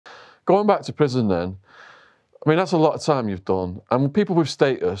going back to prison then, I mean, that's a lot of time you've done. And people with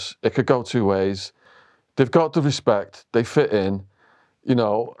status, it could go two ways. They've got the respect, they fit in, you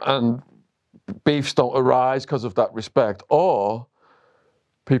know, and beefs don't arise because of that respect. Or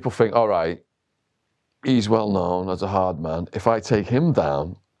people think, all right, he's well known as a hard man. If I take him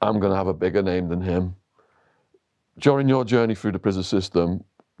down, I'm going to have a bigger name than him. During your journey through the prison system,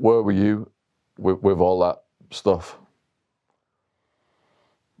 where were you with all that stuff?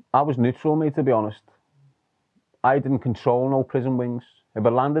 I was neutral, mate, to be honest. I didn't control no prison wings. If I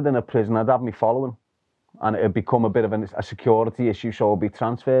landed in a prison, I'd have me following. And it'd become a bit of a security issue, so I'd be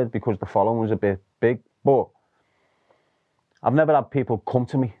transferred because the following was a bit big. But I've never had people come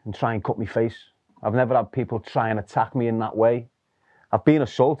to me and try and cut me face. I've never had people try and attack me in that way. I've been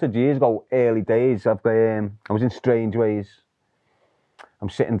assaulted years ago, early days. I was in Strange Ways. I'm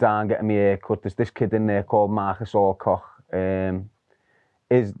sitting down getting my hair cut. There's this kid in there called Marcus Orcock.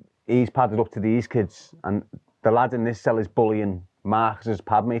 He's padded up to these kids, and the lad in this cell is bullying Marcus's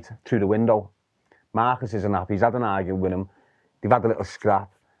pad mate through the window. Marcus isn't happy. He's had an argument with him. They've had a little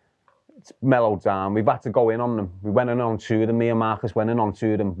scrap. It's mellowed down. We've had to go in on them. We went in on two of them. Me and Marcus went in on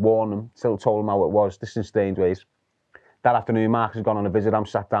two of them, warned them, still told them how it was. This is in Strange Ways. That afternoon, Marcus has gone on a visit. I'm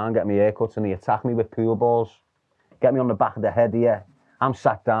sat down, getting my hair cut, and he attacked me with pool balls. Get me on the back of the head here. I'm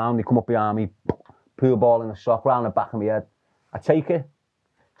sat down. They come up behind me, pool ball in the sock, round the back of my head. I take it,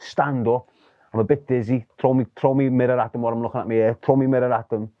 stand up. I'm a bit dizzy. Throw me mirror at them while I'm looking at my hair. Throw me mirror at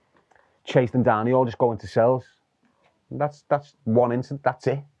them. Chase them down. They all just go into cells. And that's one incident. That's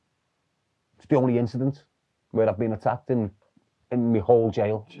it. It's the only incident where I've been attacked in my whole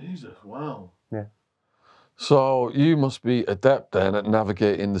jail. Jesus, wow. Yeah. So you must be adept then at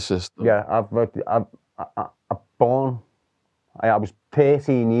navigating the system. Yeah, I was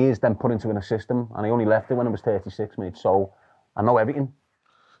 13 years then put into a system, and I only left it when I was 36, mate. So I know everything.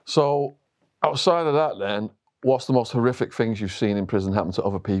 So outside of that then, what's the most horrific things you've seen in prison happen to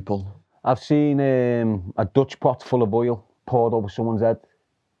other people? I've seen a Dutch pot full of oil poured over someone's head.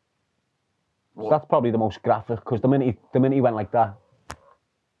 So that's probably the most graphic, because the minute he went like that,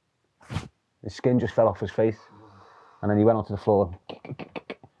 his skin just fell off his face, and then he went onto the floor,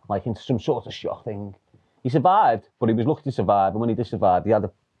 like into some sort of shock thing. He survived, but he was lucky to survive, and when he did survive, he had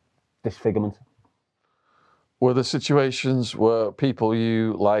a disfigurement. Were there situations where people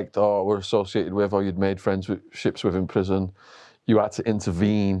you liked or were associated with, or you'd made friendships with in prison, you had to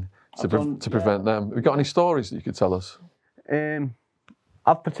intervene to prevent them? Have you got any stories that you could tell us?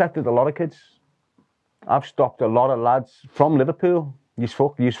 I've protected a lot of kids. I've stopped a lot of lads from Liverpool. You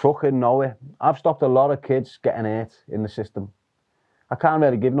fucking know it. I've stopped a lot of kids getting hurt in the system. I can't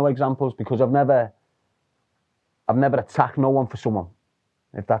really give no examples because I've never attacked no one for someone,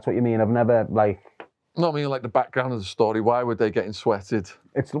 if that's what you mean. I've never, like... No, I mean, like the background of the story. Why were they getting sweated?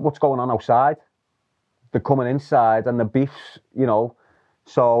 It's what's going on outside. They're coming inside and the beefs, you know.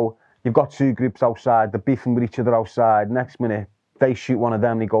 So you've got two groups outside, they're beefing with each other outside. Next minute, they shoot one of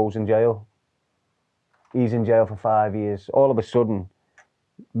them and he goes in jail. He's in jail for 5 years. All of a sudden,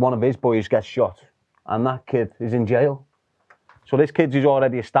 one of his boys gets shot and that kid is in jail. So this kid who's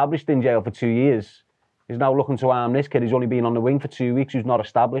already established in jail for 2 years is now looking to harm this kid who's only been on the wing for 2 weeks, who's not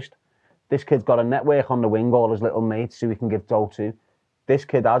established. This kid's got a network on the wing, all his little mates who he can give dough to. This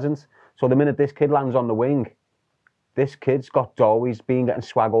kid hasn't. So the minute this kid lands on the wing, this kid's got dough, he's been getting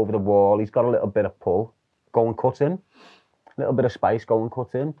swag over the wall, he's got a little bit of pull, go and cut in. A little bit of spice, go and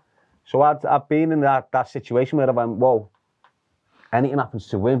cut in. So I've been in that situation where I went, whoa, anything happens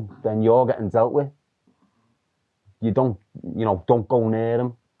to him, then you're getting dealt with. You don't go near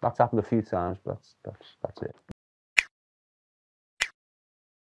him. That's happened a few times, but that's it.